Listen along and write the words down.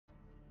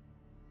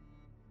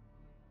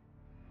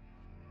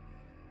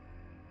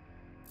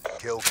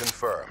Kill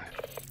confirmed.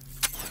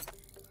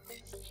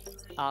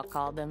 I'll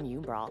call them, you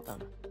brought them.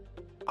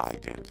 I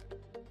did.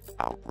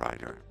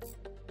 Outrider.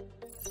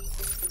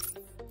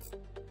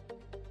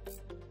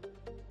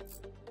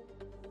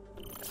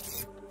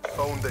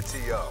 Phone the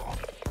TO.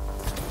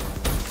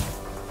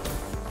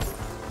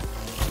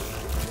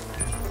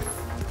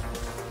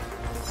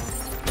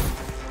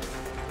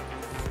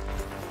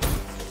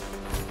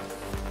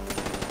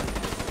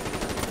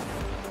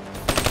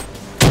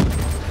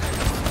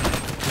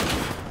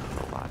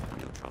 Robot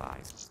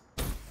neutralized.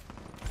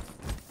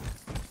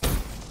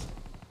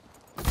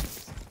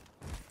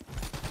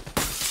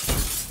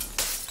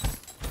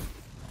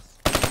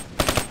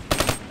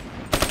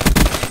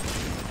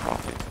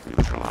 Prophet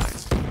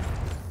neutralized.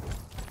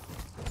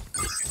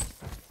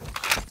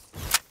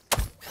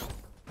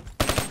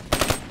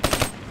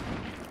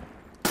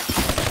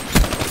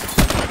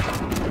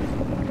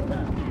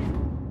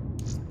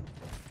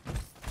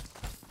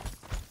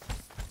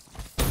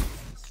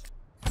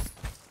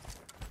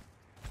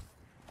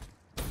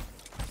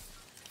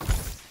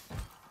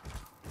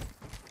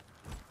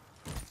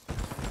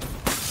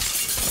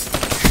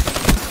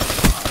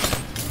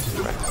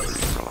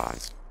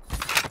 Neutralized.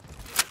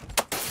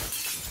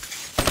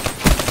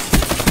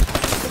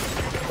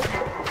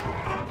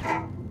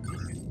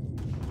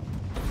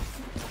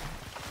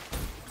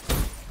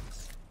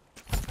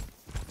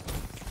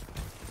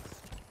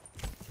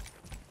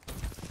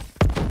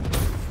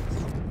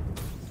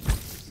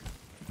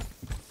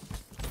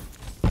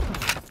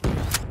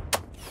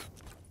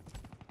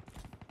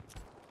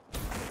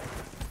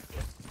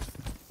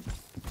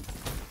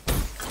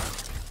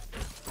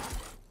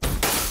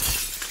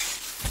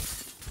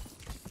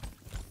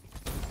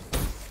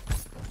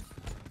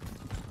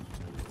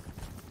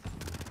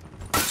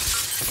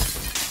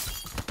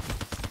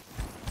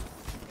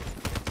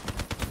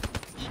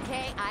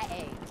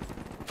 EKIA.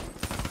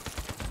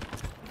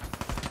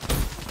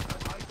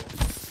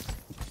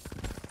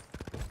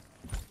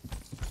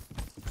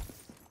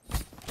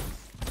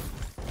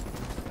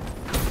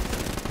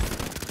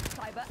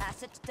 Fiber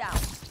asset down.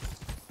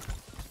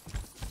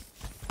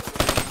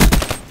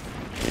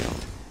 Kill.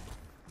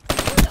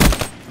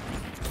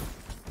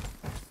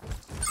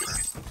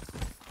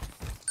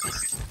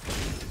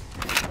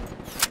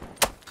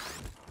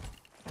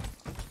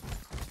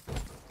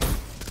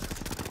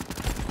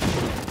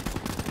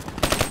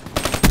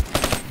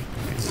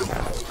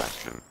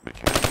 Satisfaction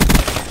mechanic.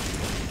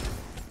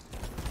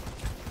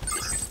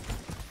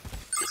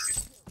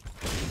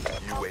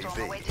 UAV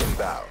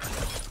inbound.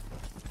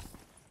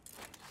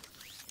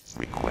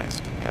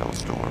 Request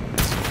Hellstorm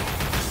missile.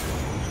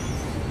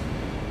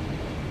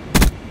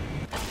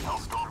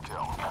 Hellstorm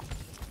kill.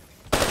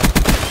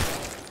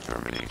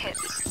 Terminated. Hit.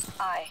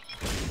 I.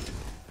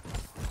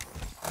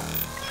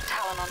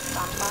 Talon on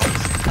standby.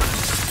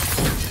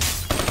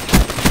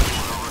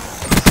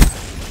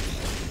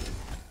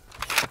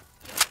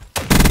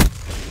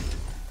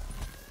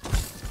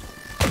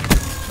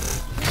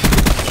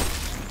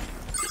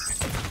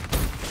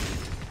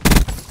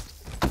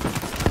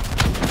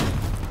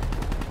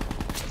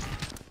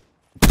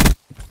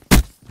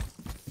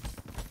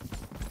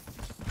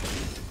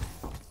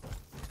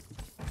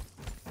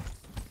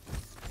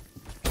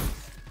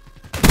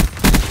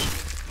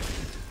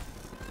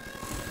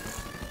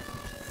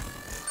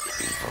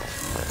 Evo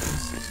weapon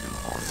system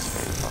on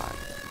standby.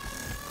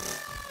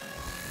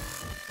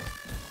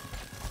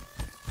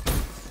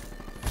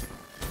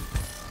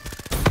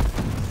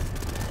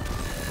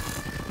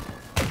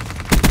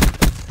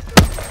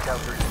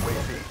 Counter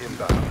UAV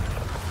inbound.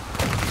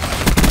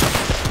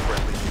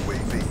 Friendly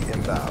UAV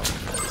inbound.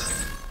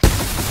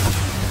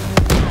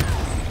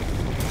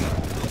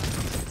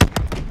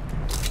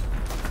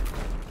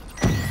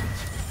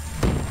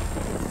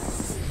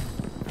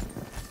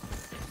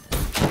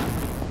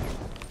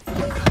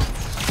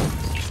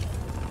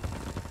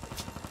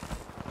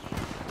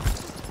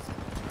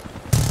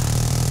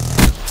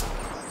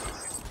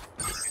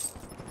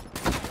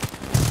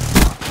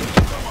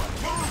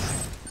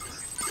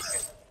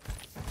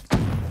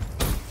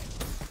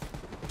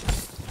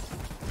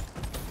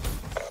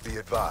 Be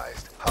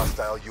advised,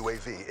 hostile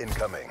UAV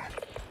incoming.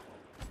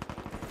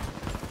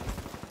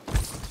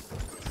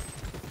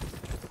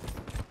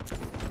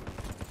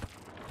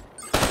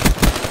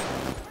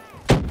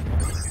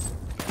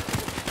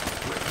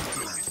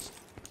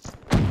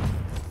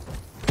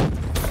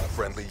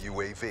 Friendly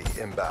UAV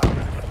inbound.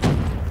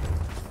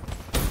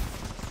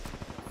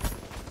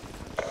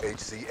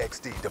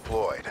 HCXD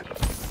deployed.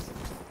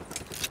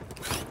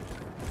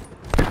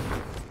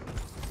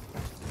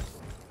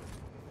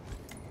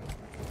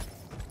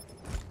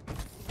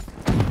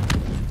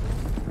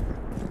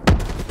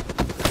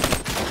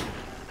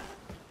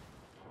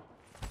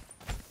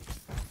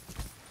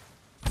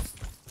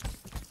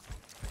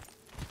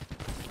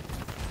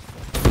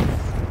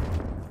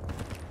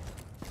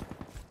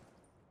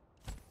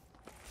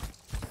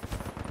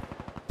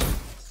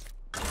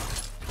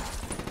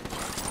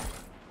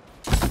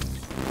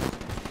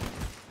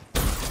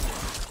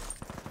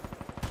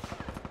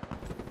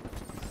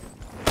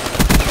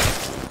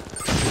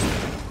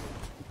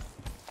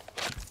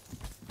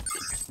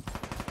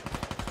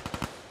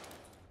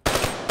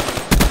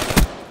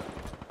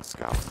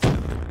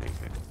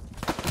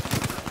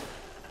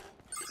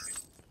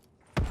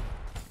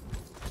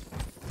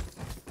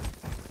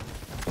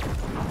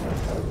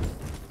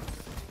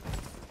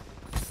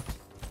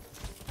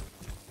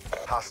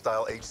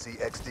 Hostile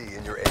HCXD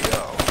in your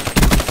AO.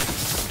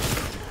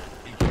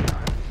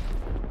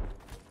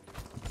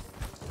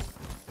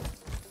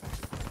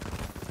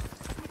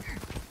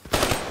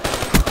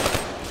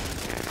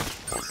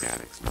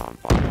 Organics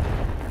non-violent.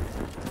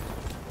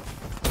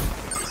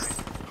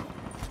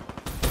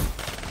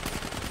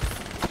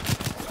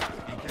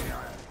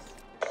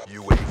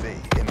 UAV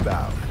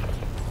inbound.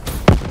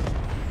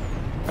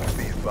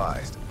 Be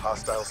advised,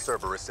 hostile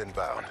Cerberus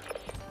inbound.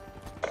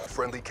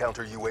 Friendly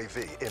counter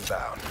UAV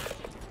inbound.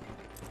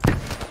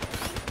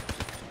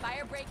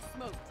 Fire break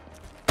smoked.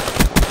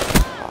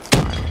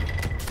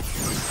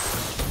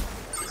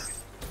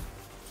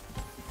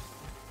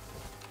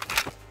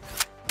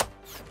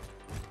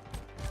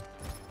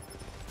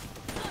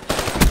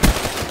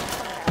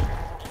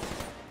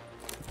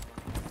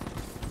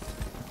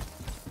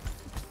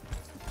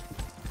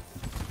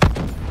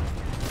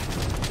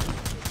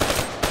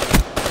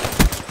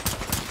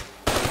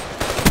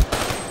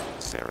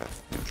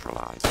 Seraph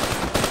neutralized.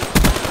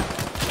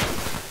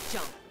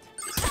 Jump.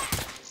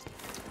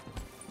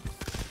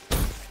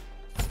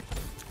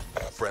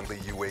 Friendly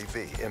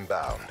UAV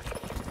inbound.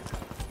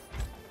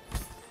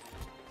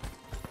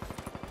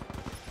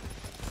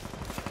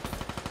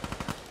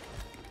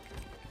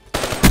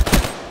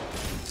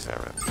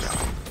 Seraph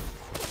down.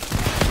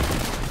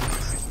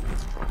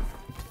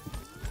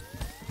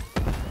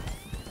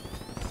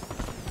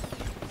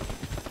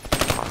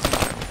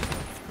 Hostile.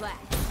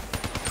 Splash.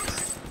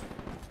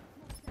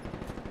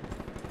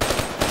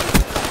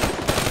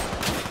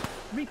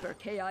 Reaper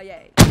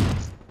KIA.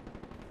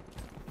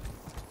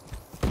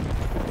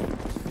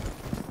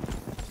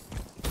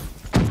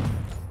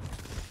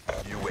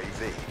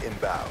 UAV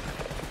inbound.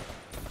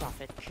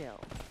 Profit kill.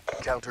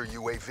 Counter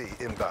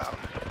UAV inbound.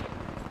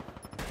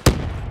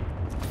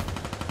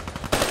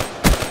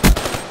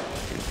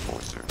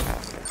 Enforcer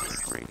asset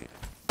degraded.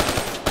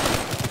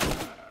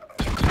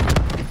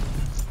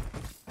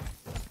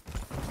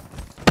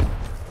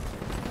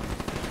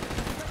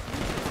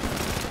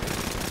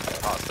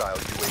 Hostile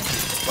UAV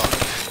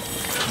spotted.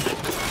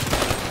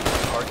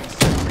 Hardened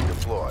sentry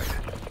deployed.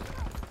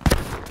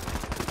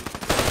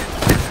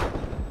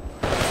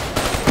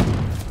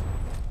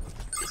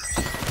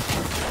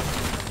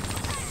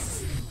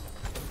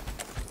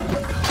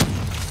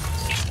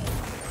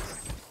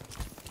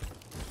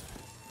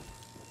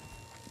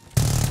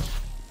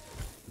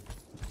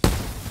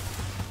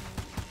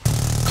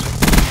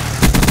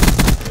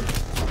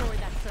 Destroy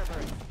that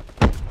server.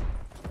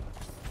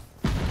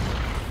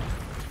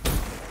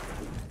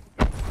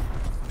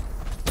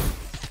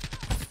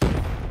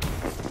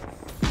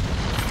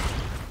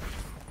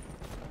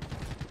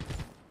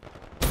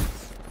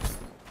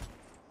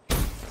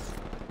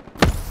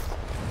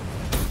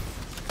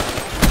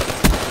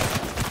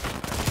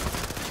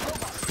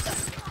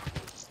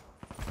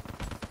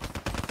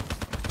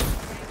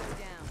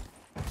 Down.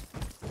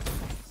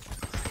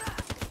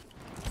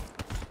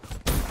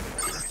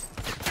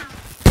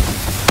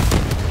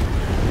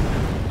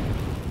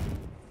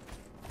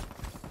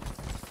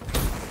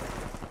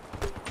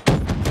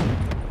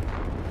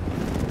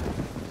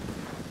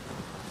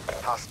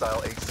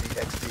 Hostile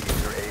HCXD in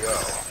your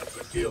AO.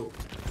 Kill.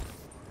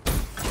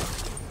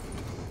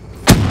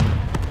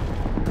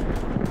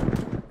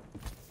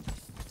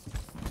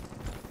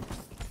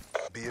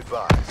 Be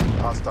advised,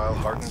 hostile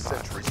hardened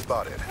sentry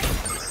spotted.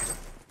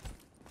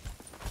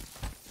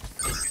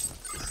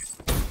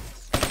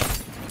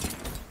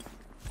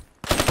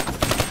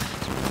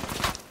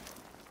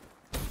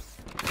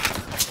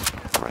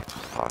 Threat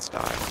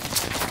hostile.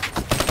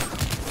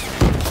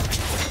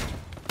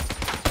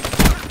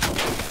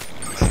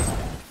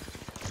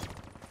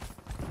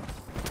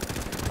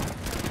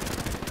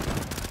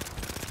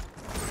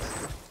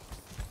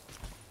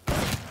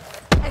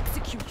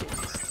 Executed.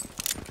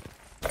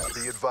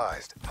 Be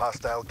advised,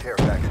 hostile care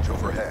package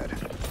overhead.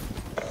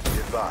 Be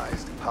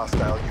advised,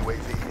 hostile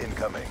UAV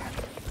incoming.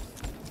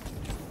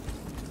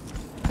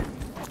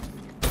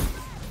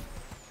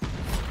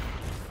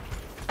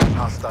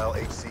 Hostile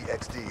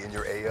HCXD in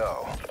your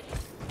AO.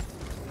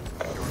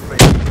 Your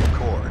fate is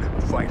record.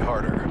 Fight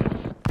harder.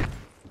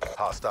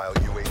 Hostile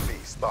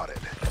UAV spotted.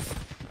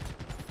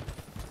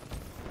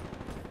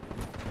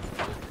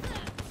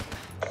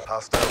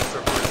 Hostile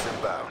Cerberus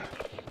inbound.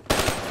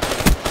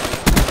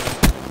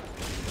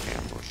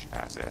 Ambush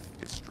asset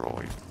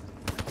destroyed.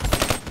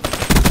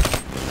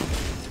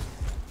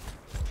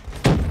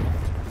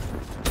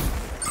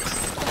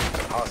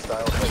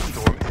 Hostile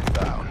Hellstorm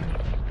inbound.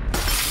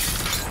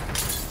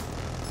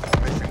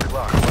 Mission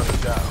clock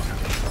running down.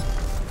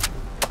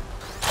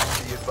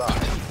 Be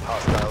advised,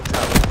 hostile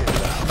Talon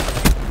inbound.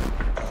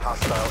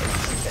 Hostile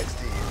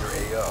HCXD in your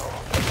AO.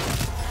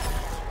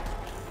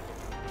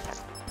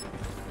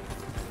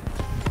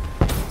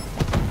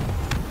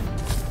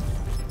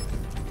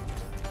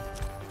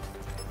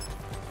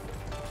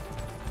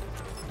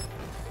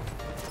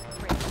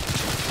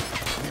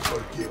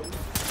 Reaper kill.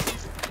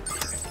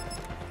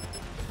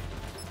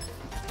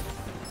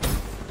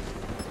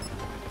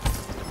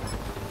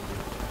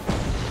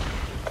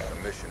 The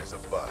mission is a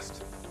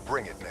bust.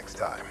 Bring it next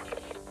time.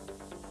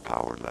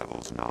 Power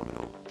levels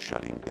nominal.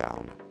 Shutting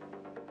down.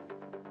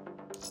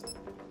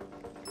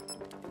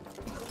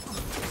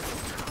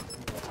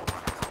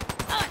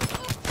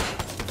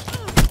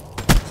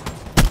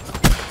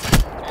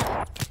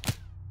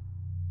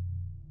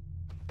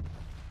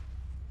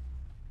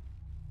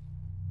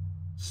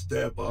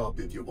 Step up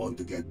if you want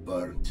to get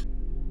burnt.